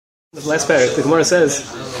The last paragraph, the Gemara says,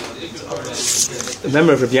 a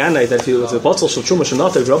member of Rabbi Yanai, that if he was a bottle shel truma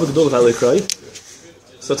shenata, Rabbi Gedul v'alikrai,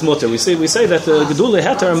 so it's mutter. We say that the Gedul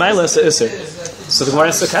heter ma'ila is iser. So the Gemara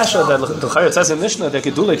asks the kasha that the Chayot says in Mishnah that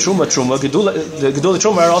Gedul truma the Gedul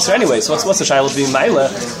truma are also anyway. So what's the shayla being ma'ila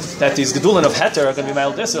that these Gedulin of heter are going to be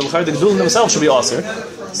ma'il iser? The Gedulin themselves should be aser.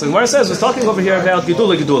 So the Gemara says we're talking over here about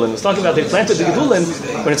Gedulin. We're talking about they planted the Gedulin.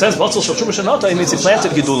 When it says bottle shel truma shenata, it means he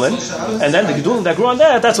planted Gedulin, and then the Gedulin that grew on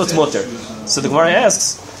that's what's mutter. So the Gemara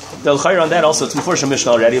asks, the L'chayr on that also, it's before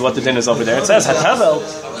Mishnah already, what the din is over there. It says, Hatavel,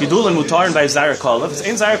 Gedulin mutarin by Zayar Kala. If it's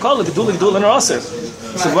in Zayar Kala, Gedulin are aser.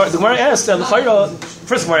 So the Gemara asks, the L'chayr,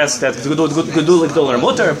 first the Gemara asks that Gedulin are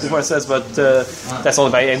mutter. The Gemara says, but that's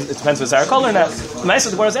only by, it depends with Zayar Kala or not.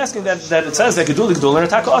 The Gemara is asking that it says that Gedulin are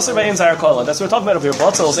taka aser by in Zayar Kala. That's what we're talking about over here.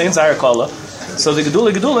 Botzels in Zayar Kala. So the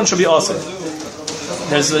Gedulin should be aser.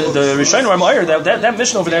 There's the Rishon Rama'ir, that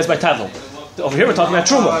Mishnah over there is by Tavel. Over here we're talking about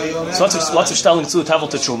Truma. So lots of stelling to Tavel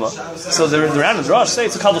to Truma. So the Ran and the Rosh say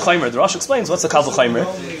it's a Kal V'chaimer. The Rosh explains what's a Kal V'chaimer.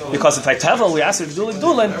 Because if by Tavel we ask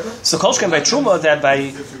Gedulin, so Kolshken by Truma that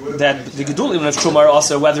the Gedulin of Truma are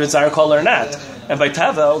also whether it's Zayar Kol or not. And by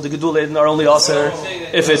Tavel the Gedulin are only also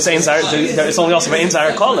if it's it's only also by Ein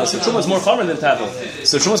Zayar Kol. So Truma is more common than Tavel.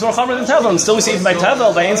 So Truma is more common than Tavel. And still we see even by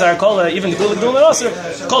Tavel by Ein Zayar Kol even Gedulin are also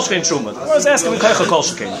Kolshken Truma. I was asking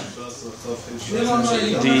Kolshken.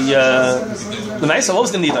 The nice, what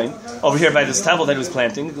was the Nedarim over here by this Tavel that he was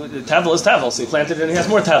planting? The Tavel is Tavel, so he planted it and he has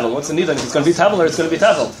more Tavel. What's the Nedarim? It's going to be Tavel or it's going to be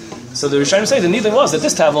Tavel. So the Rishonim say the Nedarim was that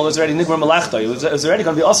this Tavel was already Nigmar Malachta. It was already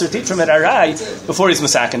going to be Aser Titrim at Arai before he's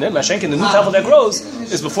Masakin it. Mashenkin, the new Tavel that grows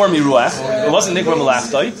is before Miruach. It wasn't Nigmar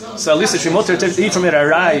Malachta. So at least if you motor Titrim at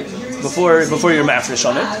Arai before you're mafresh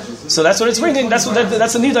on it. So that's what it's bringing. That's the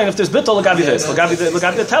Nedarim. If there's bittul, Lagabi this. Lagabi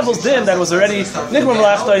the Tavel's din that was already Nigmar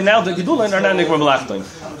Malachta. Now the Gedulin are not Nigmar Malachta.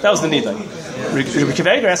 That was the Nedarim. Rabbi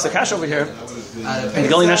Kiva asked the Kash over here. And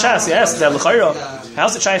Gali Nashas, he asked that L'chayra,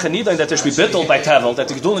 how's it Shaykh Nedarim that there should be bittul by Tavel, that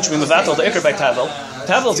the Gedulin should be mevatel the ikr by Tavel?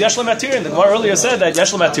 Tavel is Yeshla Matirin. The Gemara earlier said that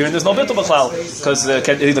Yeshla Matirin there's no bittul b'chlal because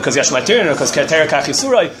either because Yeshla Matirin or because Keter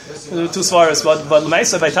Kachisurai two svaras, but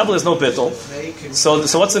L'maisa by Tavel is no bittul. So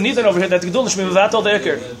what's the Nedarim over here that the Gedulin should be mevatel the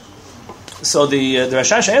ikr? So the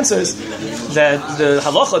Rashash answers that the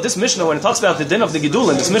halacha, this Mishnah, when it talks about the din of the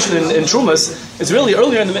Gedulin, this Mishnah in Trumas, is really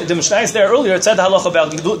earlier, in the Mishnah is there earlier, it said the halacha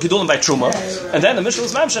about Gedulin by Truma, and then the Mishnah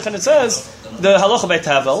was Mamshech, and it says the halacha by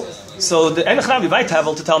Tavel. So the Enechnavi by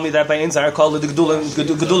Tavel to tell me that by Ein Zayar Kol, the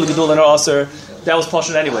Gedulin are aser, that was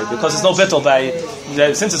portion anyway, because there's no bittul by,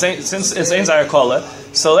 since it's Ein Zayar Kol.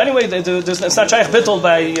 So anyway, it's not shaykh bittul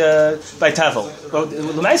by Tavel. But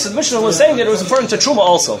the Mishnah was saying that it was referring to Truma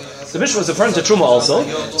also. The Mishnah was referring to Truma also.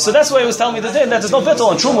 So that's why it was telling me the din that there's no bittul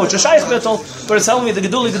on Truma, which is shaykh bittul, but it's telling me the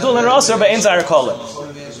Gedulin are also by Ein Zayar Kol.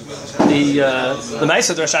 The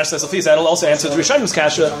Maisa, the Rashash says, please, that'll also answer the Rishonim's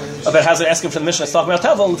kasha about how's it asking for the Mishnah. It's talking about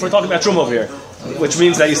Tavel, if we're talking about Truma over here. Which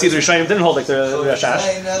means that you see the Rishonim didn't hold like the Rashash.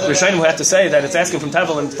 The Rishonim who had to say that it's asking from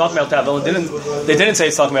Tavel and talking about Tavel, and they didn't say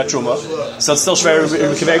it's talking about Truma. So it's still Shver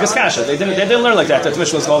Kivegas Kasha. They didn't learn like that the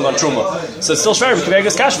Mishnah was going on Truma. So it's still Shver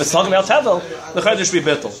Kivegas Kasha. If it's talking about Tavel, the Chayder should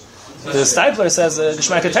be Bittul. The Stipler says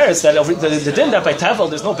Geshmak Teretz that the din that by Tavel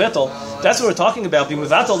there's no bittul. That's what we're talking about. Being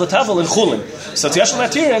mevatel the Tavel in Chulin. So it's Yeshel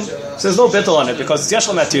Matirin. So there's no bittul on it because it's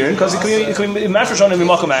Yeshel Matirin because it can be mafresh on it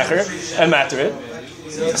mimakom acher and matter it.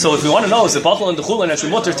 So if we want to know is the bottle in the Chulin that should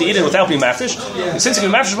be mutter to eat it without being mafresh, since you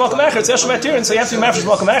can be mafresh mimakom acher, it's Yeshel Matirin. So you have to be mafresh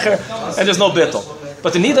mimakom acher and there's no bittul.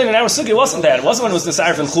 But the Nedarim in our sugya wasn't that. It wasn't when it was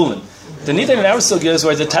Nisarif in Chulin. The Nedarim in our sugya is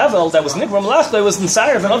where the Tavel that was Nigmar Malachta was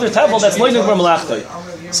Nisarif and other Tavel that's not Nigmar Malachta.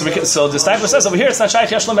 So the Stipler says over here it's not Shaykh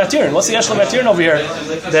Yeshla Matirin. What's the Yeshla Matirin over here?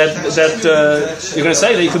 That you're going to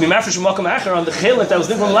say that you could be mafresh Makam Acher on the chelik that was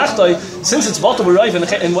Nigmar Malachtai. Since it's bottle arrive in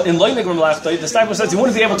Loy Nigmar Malachtai, the Stipler says you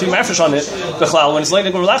wouldn't be able to be mafresh on it. Bechlal when it's Loy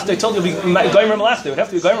Nigmar Malachtai, told you it'll be Goymer Malachtai. It would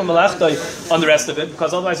have to be Goymer Malachtai on the rest of it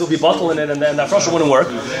because otherwise it'll be bottle in it and that frosher wouldn't work.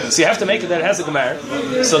 So you have to make it that it has a gemar.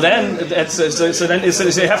 So then you have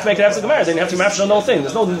to make it have a gemar. Then you have to be mafresh on the whole thing.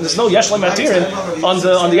 There's no Yeshla Matirin on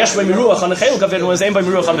the Yeshla Miruach on the chelik of it when it's aimed by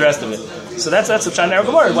Miruach on the rest of it. So that's the Pshat in our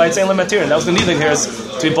Gemara. Why it's saying Lematirin. That was the Nedarim here is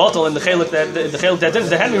to be bottle in the chelik that the chelik that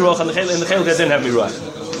didn't have miruach and the chelik that didn't have miruach.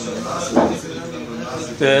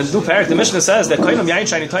 The new parak, the Mishnah says that koinam yain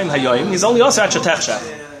shani toim hayoim. He's only also at shatachsha.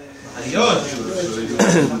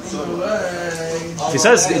 He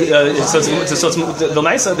says so the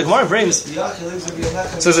Maisa the Gemara brings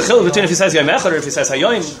says the chiluk between if he says yom echad or if he says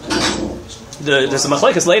hayoim. there's a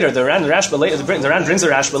machlekes later. The Ran brings the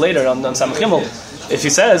Rashba later on Samach Gimel. If he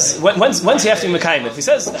says when's he have to be mekayim? If he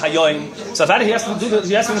says hayoim, so if he has to be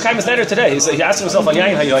mekayim his neder today. He asked himself on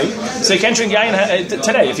yayin hayoim, so he can't drink yayin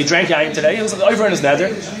today. If he drank yayin today, he was over in his neder,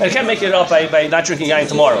 and he can't make it up by not drinking yayin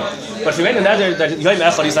tomorrow. But if he made a neder that yoyim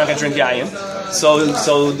echad he's not going to drink yayin,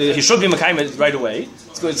 so he should be mekayim right away.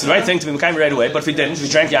 It's the right thing to be mekayim right away. But if he didn't, if he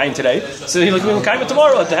drank yayin today, so he'll be mekayim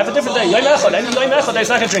tomorrow to have a different day. Yoyim echad, any yoyim echad he's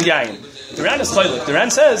not going to drink yayin. The Ran is choilek. The Ran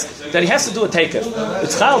says that he has to do a takeoff.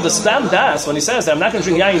 It's chal the stam das when he says that I'm not going to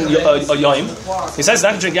drink yayin or yoim. He says he's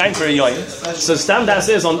not going to drink yayin for a yoim. So the stam das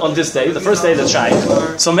is on this day, the first day that's shaykh.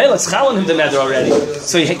 So mele it's chal on him the neder already.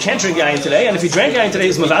 So he can't drink yayin today. And if he drank yayin today,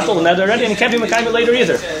 he's mevatel the neder already, and he can't be mekayim later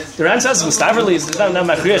either. The Ran says mistaverly is not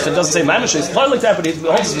machrich. It doesn't say mamish. It's choilek that, but he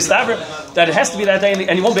holds mistaver that it has to be that day,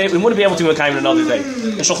 and he wouldn't be able to be mekayim another day.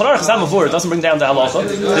 In Shulchan Aruch Zamavur it doesn't bring down the halacha.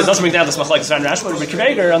 It doesn't bring down the smachlekes Ran Rashba. But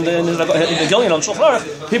Rekiveger on the Gillian on Shulchan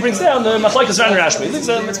Aruch, he brings down the machlekes Ran Rashba.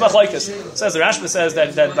 It's machlekes. Says the Rashba says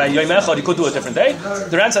that by Yom Echad he could do a different day.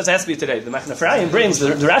 The Ran says it has to be today. The Machne Ephraim brings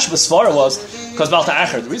the Rashba svara was because Baal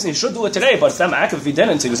Ta'acher. The reason he should do it today, but it's them if he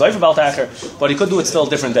didn't, he was over Baal Ta'acher, but he could do it still a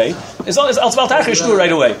different day. It's Baal Ta'acher he should do it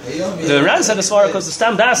right away. The Ran said the svara because the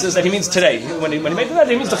stam das is that he means today. When he made that,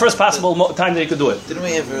 he means the first possible time that he could do it. Didn't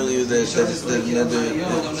we have earlier that it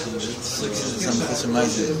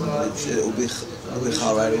will be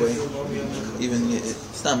chal right away? Even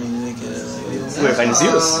it's not mean like where by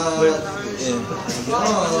Nazirus.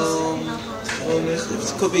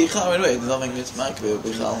 It could be chal right away. It's not like it's might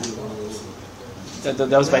be chal.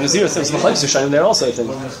 That was by Nazirus. There was machlekes Yishayim there also, I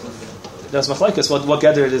think. There's machlekes what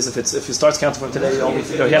gather it is if he starts counting from today only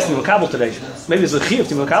he has to be makabel today. Maybe it's with chiyuv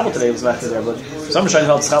to be makabel today was matter there, but some Yishayim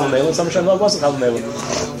held chal meila, and some Yishayim held wasn't chal meila.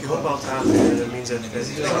 That means that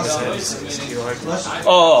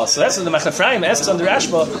so that's what the Machne Ephraim asks on the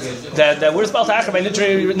Rashba that where's Baal Ta'acher by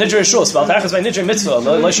Nidre Shus? Baal Ta'acher is by Nidre Mitzvah.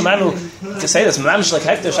 Lo Shemanu to say this mamish like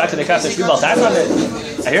hektish akadei kaftish be Baal Ta'acher on it.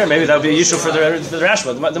 I hear maybe that would be a issue for the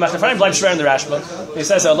Rashba. The Machne Ephraim bleibt schwer in the Rashba. He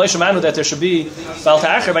says Lo Shemanu that there should be Baal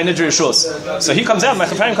Ta'acher by Nidre Shus. So he comes out.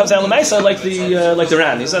 Machne Ephraim comes out l'maisa like the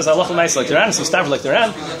Ran. He says Allah l'maisa like the Ran. So Stavr like the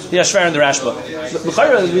Ran. He has schwer in the Rashba.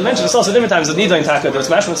 We mentioned this also different times. The Nidarim Taka. There's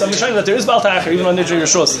mashma some Yishayim that there is Baal Ta'acher even on Nidre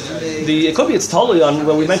Rishus. It could be it's totally on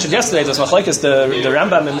what we mentioned yesterday. There's machlekes the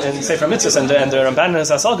Rambam in Sefer Mitzvahs and the Ramban in his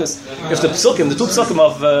Hasagas. If the psukim, the two psukim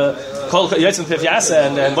of Kol Yitzchok Piv Yasa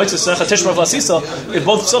and Boitzes Tishma Vlasisa, if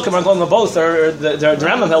both psukim are going on both, or the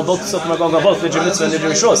Rambam held both psukim are going on both Nidre Mitzvah and Nidre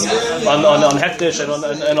Rishus on Hektish and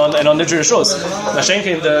on Nidre Rishus.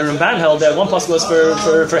 Nashenkin the Ramban held that one pasuk was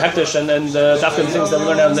for Hektish and Dafkin things that we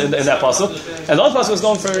learn in that pasuk, and the other pasuk was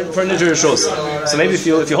going for Nidre Rishus. So maybe if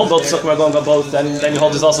you hold both psukim are going on both, then you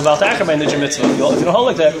hold this also Baal Ta'acher by Nidre Mitzvah. If you don't hold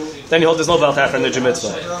like that, then you hold there's no Baal Ta'acher in Nidre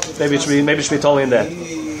Mitzvah. Maybe it should be totally in there.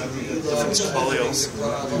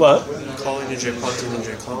 What?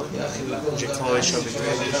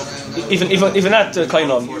 Even that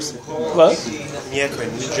kind of what? Yeah,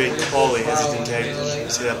 Nidre Kali has it integrated. You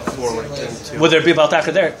see that before when it came to. Would there be Baal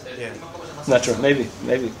Ta'acher there? Yeah. Not sure. Maybe.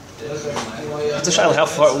 It's a shaila how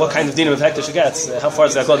far, what kind of dinim of hektish it gets. How far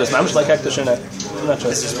does that go? There's mamish like hektish in it. I'm not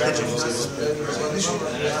sure. It's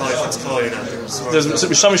Kali not there.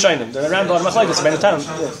 There's some Yishayim. They're around on machlekes in the town.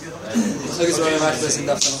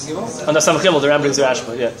 On the Samach Gimel, the Ram brings the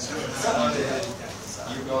Rashba. Yeah.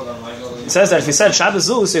 It says that if he said Shabbos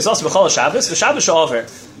Zuz, he's also b'chol Shabbos. The Shabbos Shover.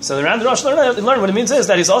 So the Ram the Rosh learn what it means is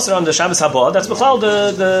that he's also on the Shabbos Haba. That's b'chol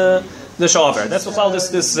the Shover. That's b'chol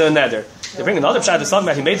this neder. They bring another pshat that's talking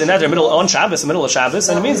about he made the neder middle of Shabbos,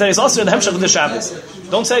 and it means that he's also in the hemshach of the Shabbos.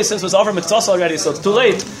 Don't say since it was over mitzvah already, so it's too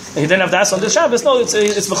late, and he didn't have das on this Shabbos. No, it's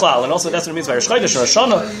b'chlal, and also that's what it means by Rosh Chodesh or Rosh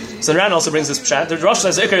Hashanah. So the Ran also brings this pshat. The Rosh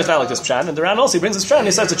says Iker is not like this pshat, and the Ran also brings this pshat, and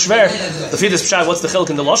he says it's shver. The feed this pshat. What's the chilk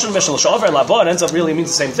in the lashon mishal shaver laba? It ends up really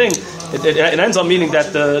means the same thing. It ends up meaning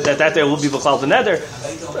that that day will be b'chlal the neder.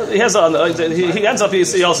 He has he ends up he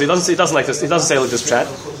doesn't like this. He doesn't say like this pshat.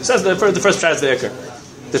 He says the first pshat is the Iker.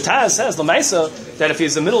 The Taz says l'maisa that if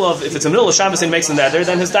it's the middle of Shabbos and he makes the neder,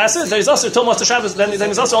 then his das is that he's also Tomot to Shabbos. Then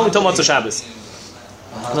he's also only Tomot to Shabbos.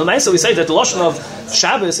 L'maisa we say that the lashon of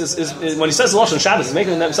Shabbos is when he says the lashon Shabbos, he's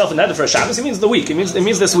making himself a neder for a Shabbos. He means the week. It means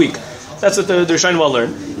this week. That's what the Rishonim will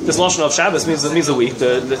learn. This lashon of Shabbos means the week.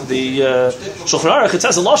 The Shulchan Aruch it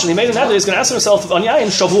says the lashon he made a neder. He's going to answer himself on Yayin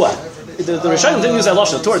Shavua. The Rishonim didn't use that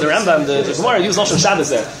lashon. The Torah, the Rambam, the Gemara used lashon Shabbos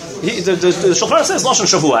there. The Shulchan Aruch says lashon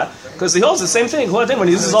Shavua. Because he holds the same thing. When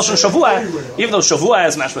he uses Lashon Shavua, even though Shavua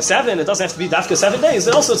is mashma 7, it doesn't have to be dafka 7 days.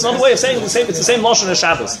 Also, it's another way of saying it's the same Lashon as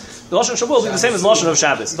Shabbos. The Lashon Shavua will be the same as Lashon of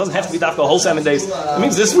Shabbos. It doesn't have to be dafka a whole 7 days. It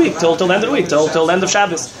means this week till the end of the week, till the end of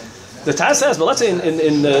Shabbos. The Taz says, but let's say in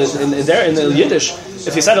the Yiddish,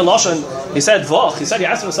 if he said a lashon, he said vach. He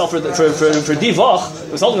asked himself for di vach.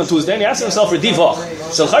 He was holding on Tuesday, and he asked himself for di vach.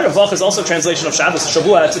 So chayra vach is also a translation of Shabbos,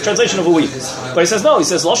 Shavua. It's a translation of a week. But he says no. He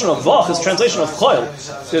says lashon of vach is a translation of choil.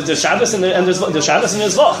 There's Shabbos and there's Shabbos and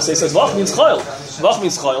there's vach. So he says vach means choil. Vach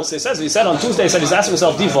means choil. So he said on Tuesday, he's asking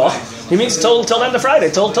himself di vach. He means till end of Friday,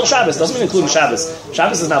 till Shabbos. Doesn't mean including Shabbos.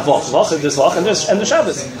 Shabbos is not vach. Vach is this vach and the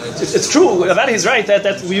Shabbos. It's true. Rabbi is right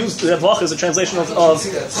that we use that vach as a translation of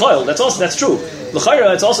choil. That's true.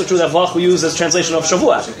 L'chayra, it's also true that vach we use as translation of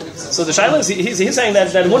Shavua. So the Shaila is he's saying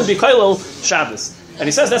that it wouldn't be koilel Shabbos. And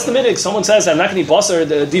he says that's the minig. Someone says I'm not going to eat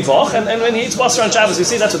basar di vach, and when he eats basar on Shabbos, you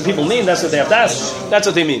see that's what people mean. That's what they have to ask. That's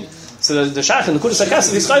what they mean. So the Shach and the Kudas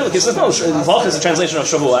HaKesef, he's chaylik. He says no, vach is a translation of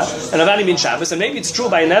Shavua, and Avani means Shabbos. And maybe it's true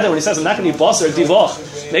by another when he says I'm not going to eat basar di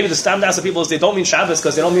vach. Maybe the stam das of people is they don't mean Shabbos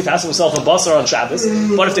because they don't mean to ask themselves a basar on Shabbos.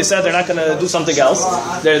 But if they said they're not going to do something else,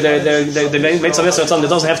 they made some mitzvah on something that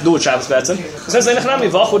doesn't have to do with Shabbos. Betzim. He says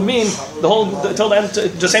vach would mean the whole till the end,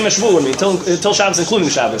 the same as Shvu would mean till Shabbos, including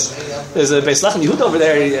Shabbos. There's a Beis Lachem Yehud over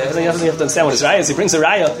there. You have to understand what his raya is. He brings a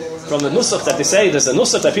raya from the nusach that they say. There's a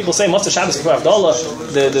nusach that people say Motzei Shabbos before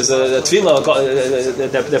Havdalah. There's a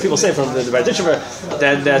tefillah that people say from the Berditchever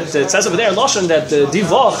that it says over there in Lashon that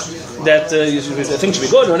divach that the thing should be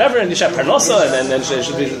good or whatever, and you should have parnasa, and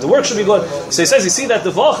the work should be good. So he says, you see that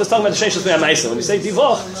the vach is talking about the sheishes be'amaisa. When you say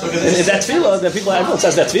divach, in that tefillah, the people everyone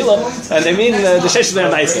says that tefillah, and they mean the sheishes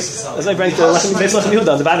be'amaisa. As I bring the Beis Lachem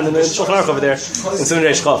Yehuda on the bottom in the Shulchan Aruch over there in Siman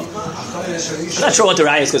Reish Chav. I'm not sure what the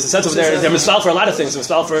raya is because it says over there they're mispal for a lot of things. They're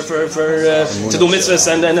mispal for to do mitzvahs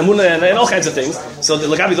and emunah and all kinds of things. So the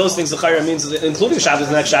lagabi those things the chayra means including Shabbos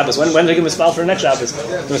the next Shabbos. When they give mispal for the next Shabbos,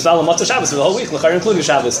 the mispal on Motzei Shabbos for the whole week. The chayra including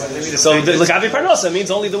Shabbos. So the lagabi parnasa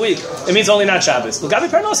means only the week. It means only not Shabbos. Lagabi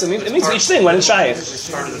parnasa it means each thing when it's shaykh.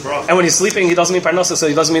 And when he's sleeping, he doesn't mean parnasa, so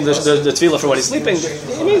he doesn't mean the tefillah for when he's sleeping.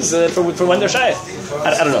 He means for when they're shaykh.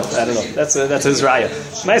 I don't know. That's his raya.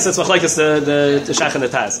 Nice. That's like the shach and the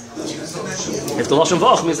taz. If the lashon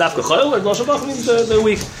vach means dafka chayil, or the lashon vach means the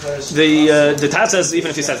week. The Taz says even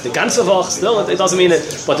if he says the ganze vach, still it doesn't mean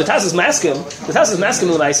it. But the Taz is masking. The Taz is masking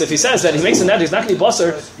the nice. If he says that he makes a net, he's not going to be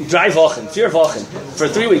basar dry vachin, fear vachin for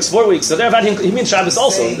 3 weeks, 4 weeks. So there he means Shabbos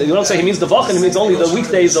also. You don't say he means the vachin. He means only the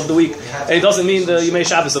weekdays of the week, and he doesn't mean the Yimei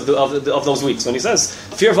Shabbos of those weeks. When he says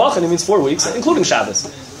fear vachin, he means 4 weeks, including Shabbos.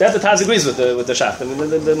 That the Taz agrees with the shach. I mean,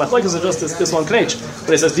 the machlokes is just this one knech.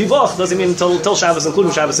 But he says divach doesn't mean till Shabbos,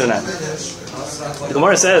 including Shabbos or not. The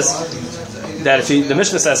Gemara says that the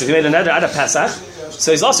Mishnah says if you made a neder ad Pesach,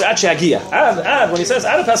 so he's also actually agia. Ad when he says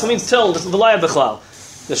ad Pesach means till the v'layad b'chlal.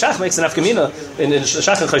 The Shach makes an afkamina in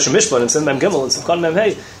Shach and Choshen Mishpan and Sin Mem Gimel and Sivkon Mem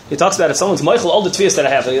Hey. He talks about if someone's Michael all the tefillas that I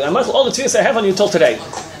have, I'm Michael all the tefillas I have on you till today.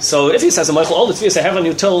 So if he says Michael all the tefillas I have on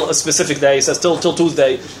you till a specific day, he says till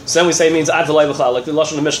Tuesday. So then we say it means ad v'layad b'chlal, like the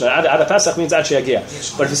lashon of the Mishnah. Ad Pesach means ad she'agia.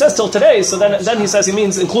 But if he says till today, so then he says he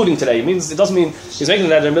means including today. It doesn't mean he's making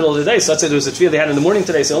that in the middle of the day. So let's say there was a tefillah they had in the morning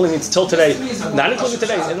today, so it only means till today, not including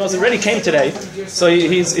today. It already came today. So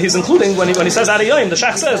he's including when he says ad yoyim. The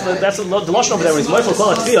Shach says that's the lashon over there when he's Michael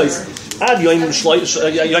kol tefillas. Ad Yom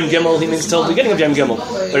Gimel, he means till the beginning of Yom Gimel.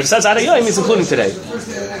 But if it says Ad Yom, it means including today.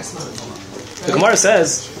 The Gemara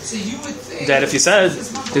says that if he said,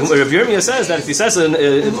 Rabbi Yirmiyah says that if he says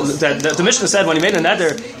that the Mishnah said when he made a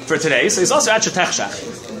neder for today, so he's also at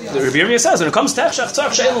Techshach. The Rabbi Yirmiyah says when it comes to Techshach,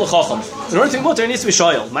 tzarach she'el l'chacham. In order to be mutter, it needs to be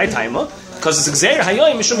shoyel. My time, because it's Gzeir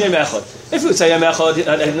Hayoim Mishum Yom Echad. If you would say Yom Echad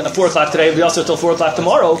at 4 o'clock today, we also till 4 o'clock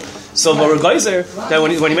tomorrow. So we're geyser that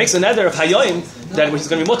when he makes a neder of Hayoim, that he's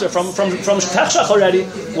going to be mutter from Techshach already.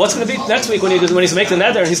 What's going to be next week when he's making the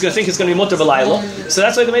neder and he's going to think he's going to be mutter v'layla? So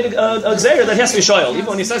that's why they made a gzeir that he has to be shoyel. Even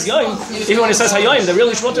when he says Yoim, even when he says Hayoim, the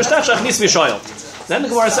really mutter Techshach needs to be shoyel. Then the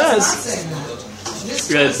Gemara says,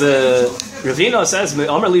 Ravina says,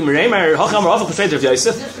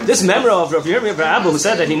 this memra of Rav Yirmiyah Bar Abba who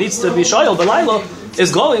said that he needs to be shoyel b'layla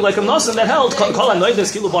is going like a nosan that held kol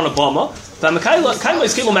anoides kilu bon abama v'amakaila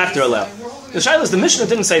is kilu makter aleh. The Shaila is the Mishnah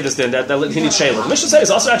didn't say this then that he needs Shayla. The Mishnah says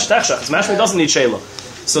also at Shtachshach. His Mashma doesn't need Shayla.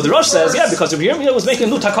 So the Rosh says, yeah, because Rabbi Yirmiyah was making a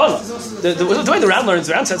new takana. The way the Ram learns,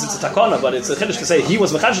 the Ram says it's a takana, but it's a chiddush to say he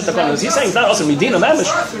was mechadesh takana. He's saying it's not also medina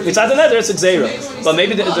mamish. It's either nether, it's a gzeira. But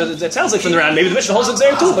maybe it sounds like from the Ram, maybe the Mishnah holds a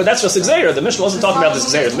gzeira too, but that's just a gzeira. The Mishnah wasn't talking about this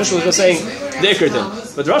gzeira. The Mishnah was just saying the ikar din.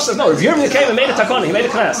 But the Rosh says no. Rabbi Yirmiyah came and made a takana. He made a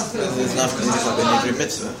class. There's not in every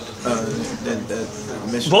mitzvah.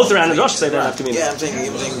 Both the Ram and the Rosh say that have to mean. Yeah, I'm saying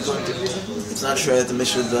going to. it's not sure that the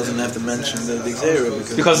Mishnah doesn't have to mention the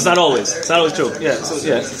Gzeira because it's not always true. Yeah, so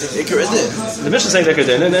yeah. The Mishnah is saying Ikar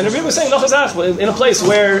Din, and Rabbi was saying Nachazach in a place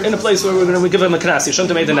where we're going to give him a knas. He shouldn't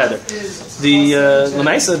have made the nether. The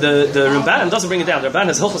Lamaisa, the Ramban doesn't bring it down. The Ramban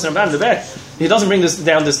has Hilchos Ramban in the back. He doesn't bring this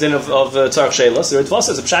din of Tzarech Sheila. So it was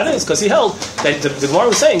a pshat is because he held that the Gemara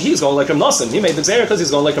was saying he's going like Rav Nosson. He made the Gzeira because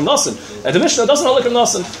he's going like Rav Nosson, and the Mishnah doesn't hold like Rav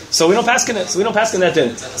Nosson. So we don't paskin it. So we don't paskin that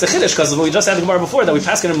din. It's a chiddush because we just had the Gemara before that we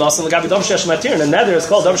paskin Rav Nosson. L'gabi Dav Shesh Matirin, and nether is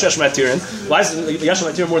called Dav Shesh Matirin. Why is Yesh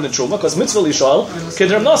Matirin more than Truma? Because mitzvah lishol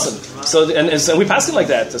kid Rav Nosson. So and we paskin like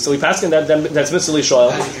that. So we paskin that's mitzvah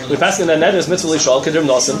lishol. We paskin that nether is mitzvah lishol kid Rav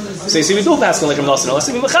Nosson. So you see we do paskin like Rav Nosson.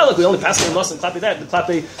 Unless we mechalek, we only paskin Rav Nosson.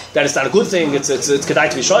 Klapi that it's not a good thing. It's kedai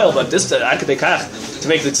to be shoyal, but this akadekach to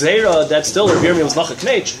make the gzeira that's still Rabbi Yirmiyah was nacha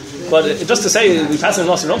knech. But just to say we pass Rav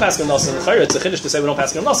Nosson, we don't pass Rav Nosson. It's a chiddush to say we don't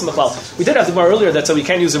pass Rav Nosson. We did have the bar earlier that so we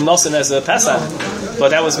can't use Rav Nosson as a Pesach, but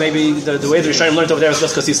that was maybe the way the Rishonim learned over there was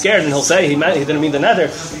just because he's scared and he'll say he didn't mean the nether,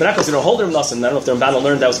 but not because we don't hold Rav Nosson. I don't know if the Ramban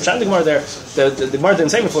learned that was Pshat the Gemara there. The Gemara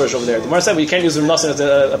didn't say before over there. The Gemara said we can't use Rav Nosson as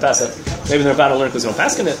a Pesach. Maybe the Ramban learned because we don't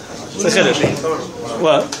pass in it. It's a chiddush.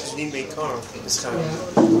 What? You need make car. This car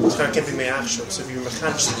can't be made actual. So if you're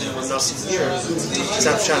mechanics, Rav Nosson here, it's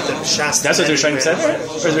not Pshat that Shas. That's what the Rishonim said.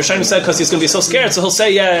 Or the Rishonim said because he's going to be so scared, so he'll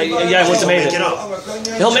say, yeah, I wouldn't have made it.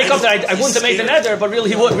 He'll make up that I wouldn't have made the nether, but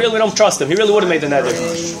really, we don't trust him. He really would have made the nether.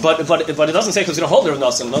 But it doesn't say because we don't hold the Rav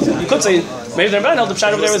Nosson. You could say, maybe the Ramban held the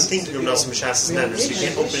Pshat over there was... thinking Rav Nosson Shas is nether, so you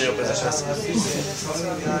can't open it up as a Shas.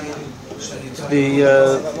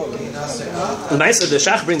 The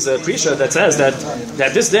Shach brings a prisha that says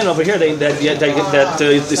that this din over here the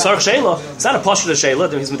Tzarech Sheila, it's not a Pashut Sheila.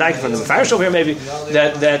 He's medayik from the Mefarish over here maybe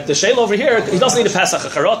that the Sheila over here he doesn't need a Pesach a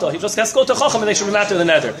Charata. He just has to go to Chacham and they should be matter the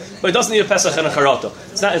nether, but he doesn't need a Pesach and a Charata.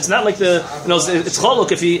 It's not like it's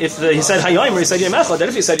Choluk if he said Hayom or he said Yom Echad. That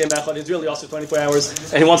if he said Yom Echad, he's really also 24 hours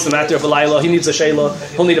and he wants the matter of a Laila. He needs a Sheila.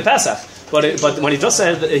 He'll need a Pesach. But when he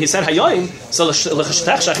said Hayom, so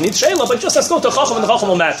l'chashtach needs Sheila, but he just has to go to Chacham and the Chacham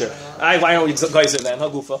will matter. Why don't we guys in that?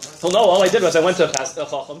 Hagufa. He'll know all I did was I went to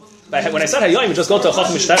Chacham. When I said Hayom, you just go to a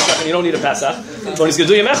Chacham Mishtachshach and you don't need a Pesach. But when he's going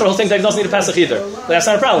to do Yom Echad, he'll think that he doesn't need a Pesach either. But that's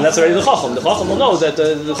not a problem. That's already the Chacham. The Chacham will know that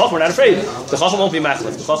the Chacham are not afraid. The Chacham won't be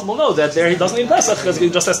machlef. The Chacham will know that there he doesn't need Pesach because he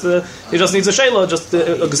just needs a Sheila, just a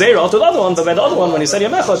Gzeira to the other one. But by the other one, when he said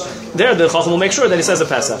Yom Echad, there the Chacham will make sure that he says a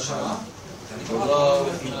Pesach.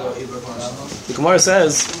 The Gemara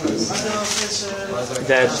says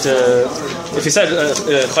that if he said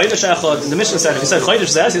Chodesh Echad, the Mishnah said if he said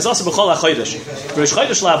Chodesh Zez, he's also B'chol HaChodesh. Rosh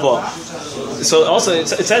Chodesh La'abo. So also it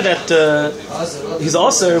said that he's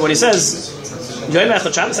also when he says Yom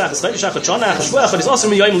Echad Shabbos Echad Chodesh Echad Shana Echad Shvuah Echad, he's also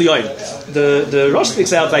Miyom Liyoim. The Rosh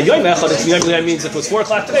speaks out by Yom Echad. If Miyom Liyoim means if it was 4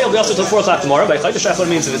 o'clock today, it'll be also till 4 o'clock tomorrow. By Chodesh Echad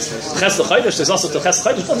means if it's Ches L'Chodesh, there's also till Ches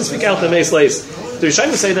L'Chodesh. Doesn't speak out the Meis Leis. The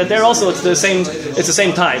Rishonim say that there also it's the same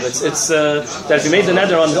time. It's that if you made the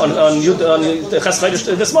nether on Ches Chodesh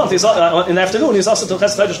this month, he's in the afternoon. He's also till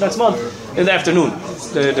Ches Chodesh next month in the afternoon.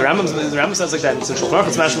 The Rambam says like that. It's in Shulchan Aruch.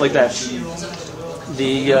 It's mentioned like that.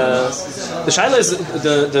 The shaila is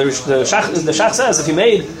the Shach says if he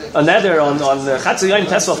made a nether on Chatzah Yom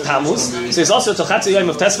Tesvav Tammuz, so he's also till Chatzah Yom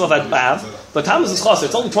of Tesvav at Av. But Tammuz is chasser.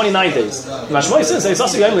 It's only 29 days. Mashmoy says he's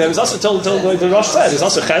also Yom Liam. He's also till the Rosh said. He's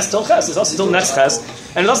also Ches till Ches. He's also till next Ches.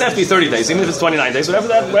 And it doesn't have to be 30 days, even if it's 29 days. Whatever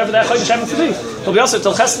that Chodesh happens to be, he'll be also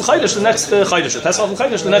till Ches and Chodesh the next Chodesh. Tesvav and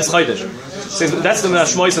Chodesh the next Chodesh. So that's the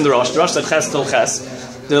Mashmoy in the Rosh. The Rosh said Ches till Ches.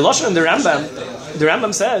 The Lashon and the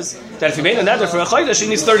Rambam says that if he made a nether for a Chodesh, he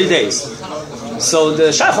needs 30 days. So the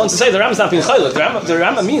Shach wants to say the Rambam's not being Chodesh. The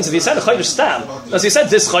Rambam means if he said a Chodesh stam, as he said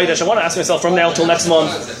this Chodesh, I want to ask myself from now till next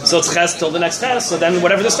month, so it's Ches till the next Ches, so then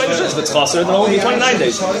whatever this Chodesh is, if it's Chasser, then only 29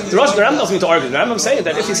 days. The Rambam doesn't need to argue. The Rambam's saying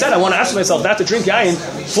that if he said I want to ask myself not to drink yain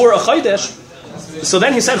for a Chodesh, so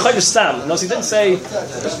then he said Chodesh Stam. No, he didn't say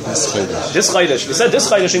this Chodesh. He said this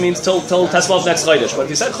Chodesh, he means till Tesvav next Chodesh. But if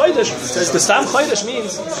he said Chodesh, the Stam Chodesh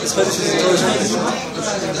means this Chodesh is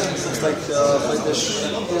it's like Chodesh.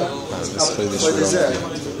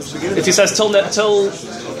 If he says till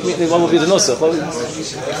what would be the Nusach?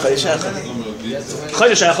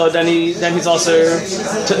 Chodesh Echad, then he's also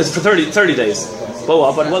it's for 30 days. But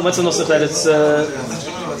what's the Nusach that it's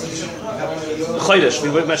Chodesh? We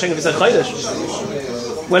were mentioning if he said Chodesh.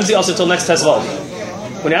 When's he also till next Tesvav?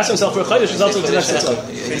 When he asks himself for a Chodesh, he's also till next Tesvav.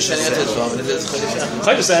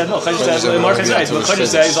 Chodesh said, no, Chodesh said, Mark is right, but Chodesh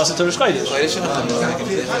said he's also till Rosh Chodesh.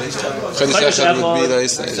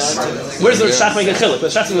 Where's the Shach making Chiluk? The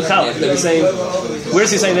Shach making Chiluk. He's saying,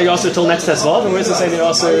 where's he saying that you're also till next Tesvav, and where's he saying that you're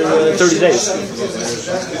also 30 days?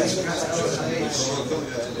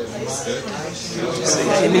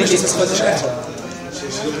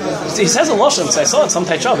 He says a lashon. I saw it some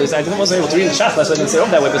Taichav. I wasn't able to read the Shach, so I didn't say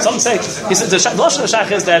it that way. But some say he said the lashon of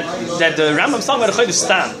Shach is that the Rambam's talking about a chodesh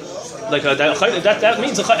stam. Like that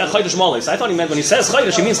means a chodesh mali. So I thought he meant when he says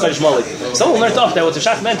chodesh, he means chodesh mali. Someone learned off that what the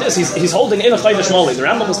Shach meant is he's holding in a chodesh mali. The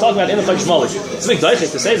Rambam was talking about in a chodesh mali. It's a big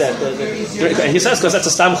daichik to say that. He says because that's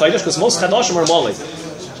a stam chodesh because most chadashim are mali.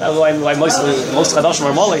 Why most chadashim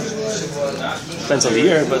are mali? Depends on the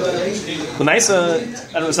year, but nice.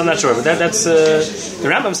 I'm not sure, but that's the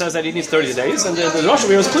Rambam says that he needs 30 days, and the Rosh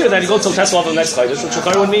was clear that he goes till Tesla of the next Chodesh, which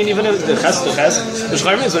would mean even if the Ches, the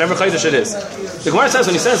Shechar means whatever Chodesh it is. The Gemara says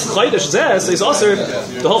when he says Chodesh Zeh, he's also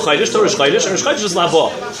the whole Chodesh, Torah Chodesh, and Rosh Chodesh is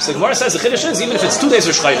Labo. So the Gemara says the Chiddush is even if it's 2 days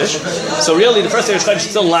Rosh Chodesh, so really the first day of Rosh Chodesh is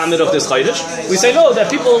still Lamed of this Chodesh. We say no, that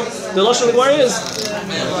people, the Lashon of the Gemara is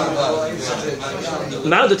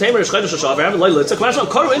now the Tamer Rosh Chodesh Hashav, it's a question of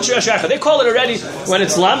Koru Inshri Hashacha. They call it already when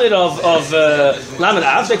it's Lamed of Lamed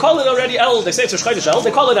Av. They call it already El. They say it's Rosh Chodesh El. They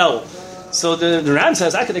call it El. So the Ran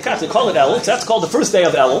says, they call it El. That's called the first day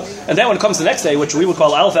of El. And then when it comes to the next day, which we would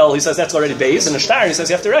call Aleph El, he says that's already Beis. And the Shtar, he says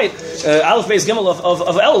you have to write Aleph Beis Gimel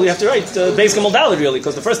of El. You have to write Beis Gimel Dalet really,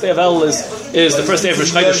 because the first day of El is the first day of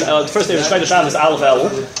Rosh Chodesh. The first day of Rosh Chodesh is Aleph El.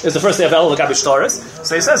 Is the first day of El Gabi Shtaris.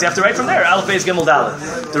 So he says you have to write from there Aleph Beis Gimel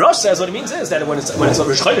Dalet. The Rosh says what it means is that when it's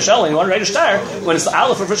Rosh Chodesh El and you want to write a Shtar, when it's the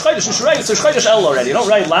Aleph of Rosh Chodesh, you should write it's Rosh Chodesh El already. You don't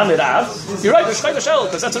write Lamed Av. You write Rosh Chodesh El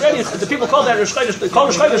because that's already the people call that Rosh Chodesh. They call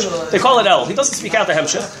Rosh Chodesh. They call it El. He doesn't speak out the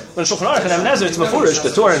Hemshech. When Shulchan Aruch and Amnezer, it's Mefurish,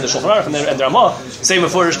 the Torah and the Shulchan Aruch and the Ramah say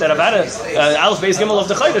Mefurish that about Aleph Beis Gimel of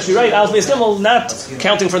the Chodesh. You write Aleph Beis Gimel not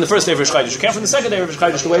counting from the first day of Rosh Chodesh. You count from the second day of Rosh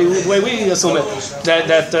Chodesh. The way we assume it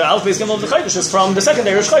that Aleph Beis Gimel of the Chodesh is from the second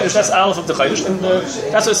day of Rosh Chodesh. That's Aleph of the Chodesh, and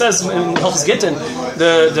that's what it says in Hilchos Gittin.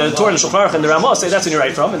 The Torah and the Shulchan Aruch and the Ramah say that's when you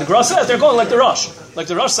write from, and the Gra says they're going like the Rosh. Like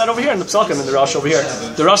the Rosh said over here in the Psalkim and the Rosh over here.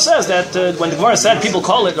 The Rosh says that when the Gemara said people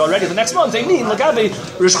call it already the next month, they mean Lagabi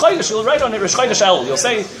Rosh Chodesh. You'll write on it Rosh Chodesh El. You'll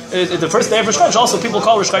say the first day of Rosh Chodesh. Also, people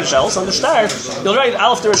call Rosh Chodesh El. So on the Shtar, you'll write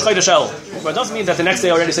Aleph to Rosh Chodesh El. But it doesn't mean that the next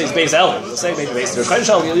day already says Beis El. You'll say maybe Beis Rosh Chodesh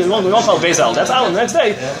El. We won't call it Beis El. That's El. And the next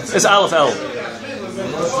day is Aleph El.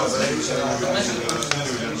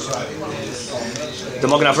 The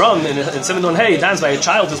Mogen Avram in Simon Nun Hey stands by a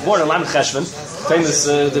child who's born in Lamed Cheshvan.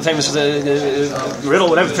 The famous riddle,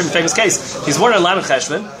 whatever, famous case. He's born in Lamed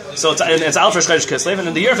Cheshvan, so it's Aleph Rosh Chodesh Kislev, and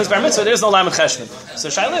in the year of his bar mitzvah there is no Lamed Cheshvan. So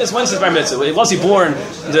Shaila is when's his bar mitzvah? Was he born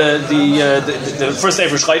the first day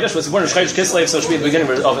of Rosh Chodesh? Was he born in Rosh Chodesh Kislev? So it should be the beginning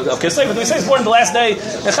of Kislev. But we say he's born the last day in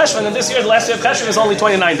Cheshvan, and this year the last day of Cheshvan is only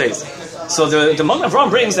 29 days. So the Mogen Avram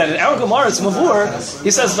brings that in our Gemara it's Mavur.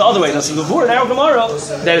 He says the other way. That's Mavur in our Gemara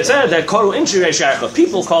that it said that Koru Inshri Hashacha.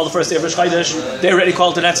 People call the first day of Rosh Chodesh. They already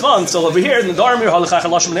called the next month. So over here in the Nedarim, Halachach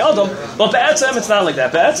Lashon Adam. But Be'etzem it's not like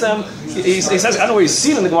that. Be'etzem he says I don't know where he's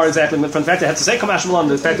seen in the Gemara exactly. But from the fact they had to say Kamash Malam,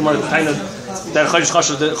 the fact the Gemara kind of that Chodesh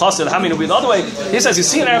Chashav the Chassid Hamin will be the other way. He says you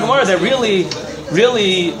see in our Gemara that really.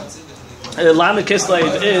 Lamed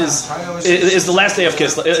Kislev is the last day of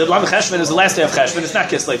Kislev. Lamed Cheshvan is the last day of Cheshvan. It's not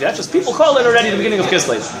Kislev yet. Just people call it already the beginning of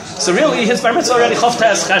Kislev. So really, his bar mitzvah already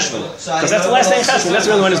Chavtes Cheshvan because that's the last day of Cheshvan. That's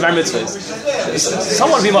really when his bar mitzvah is.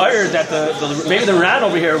 Someone be ma'ir that maybe the Ran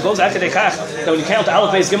over here goes Akadei Kach that when you count the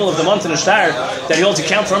Aleph Beis Gimel of the month in a Shtar that you also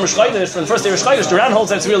count from Rosh Chodesh from the first day of Rosh Chodesh. The Ran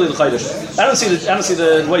holds that it's really the Chodesh. I don't see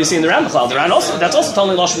the what you see in the Ran B'chlal. The Ran also that's also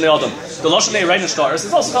telling Lashon Ne'adam. The Lashon Ne'ay right in Shtaris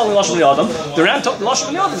is also telling Lashon Ne'adam. The Ran took the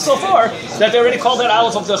Lashon Ne'adam so far that they already called that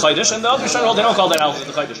Aleph of the Chodesh, and the other Shtar they don't call that Aleph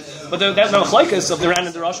of the Chodesh. But that machlokes of the Ran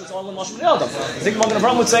and the Rosh, it's all in Lashon Ne'adam. I think Mogen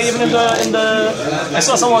Avram would say even in the I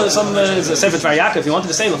saw some Sefer Dvar Yaakov. If he wanted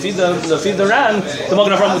to say feed the Ran, the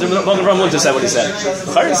Mogen Avram wouldn't have said what he said.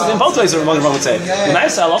 In both ways, the Mogen Avram would say.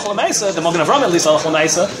 The Mogen Avram at least Alach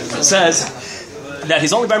L'Maisa says that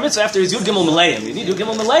he's only bar mitzvah after he's Yud Gimel Malayim. You need Yud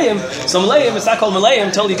Gimel Malayim. So Malayim, it's not called Malayim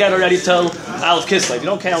until you get already till Aleph Kislev. You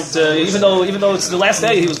don't count even though it's the last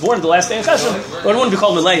day he was born, the last day in Cheshvan, but it wouldn't be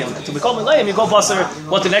called Malayim. To be called Malayim, you go basar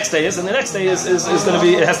what the next day is, and the next day is going to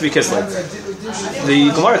be it has to be Kislev.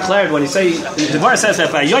 The Gemara declared when you say the Gemara says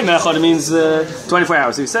that by Yoim Echad it means 24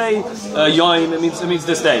 hours. So you say Yoim it means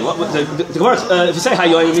this day. The Gemara if you say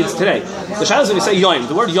Hayoim it means today. The Shas when you say Yoim,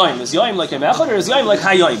 the word Yoim is Yoim like Yoim Echad or is Yoim like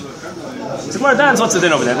Hayoim? The Gemara dance what's the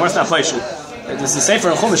din over there? The Gemara's not Paishu. This is Sefer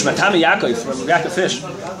and Chumash, Matami Yaakov from Yaakov Fish.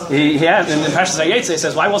 He had in Parshas Vayetze. He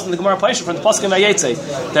says, why wasn't the Gemara Paishu from the Pasuk in Vayetze?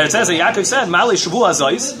 That it says that Yaakov said Mali Shavu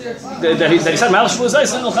Azois. That he said Mali Shavu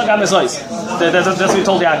Azois and Ulcha Gam Azois. That's what he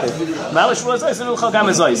told Yaakov. Mali Shavu Azois and Ulcha Gam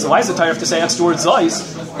Azois. So why is it tired to say extra word Zois?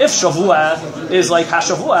 If Shavua is like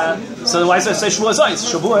Hashavua, so why does it say Shavua Zois?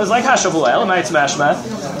 Shavua is like Hashavua. Elamai Mashma.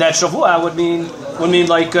 That Shavua would mean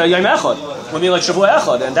like Yom Echad. Would mean like Shavua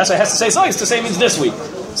Echad, and that's why it has to say Zois to say it means this week.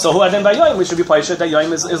 So who then by Yoim, we should be Paisha that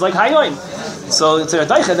Yoim is like High Yoim. So it's a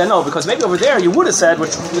Daicha, then no, because maybe over there you would have said,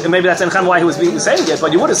 which maybe that's why he was saying it,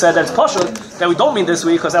 but you would have said that it's Pasha, that we don't mean this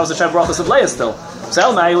week because that was the Shem Brachos of Leah still. So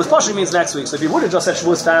Elmai, it was Pasha means next week. So if you would have just said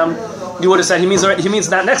Shavuos Tam, you would have said he means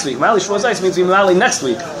not next week. Mali Shavuos Zais means Mali next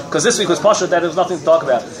week. Because this week was Pasha, that there was nothing to talk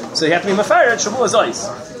about. So you have to be Mefared Shavuos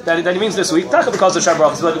Zais. That he means this week, Taka because of Shem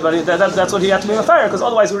Brachos, but that's what he had to be Mefared, because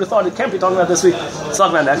otherwise we would have thought it can't be talking about this week, it's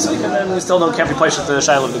talking about next week, and then we still can't be Pasha to the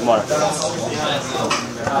Shiloh of the Gemara.